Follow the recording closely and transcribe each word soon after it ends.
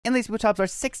And these blue tubs are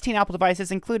 16 Apple devices,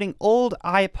 including old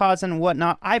iPods and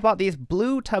whatnot. I bought these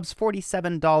blue tubs,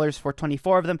 $47 for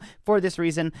 24 of them for this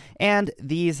reason. And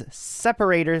these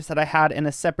separators that I had in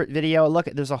a separate video, look,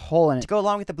 there's a hole in it. To go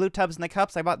along with the blue tubs and the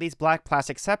cups, I bought these black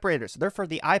plastic separators. They're for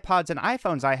the iPods and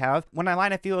iPhones I have. When I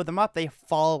line a few of them up, they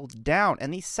fall down.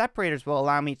 And these separators will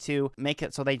allow me to make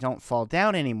it so they don't fall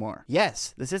down anymore.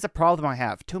 Yes, this is a problem I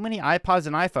have. Too many iPods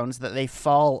and iPhones that they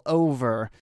fall over.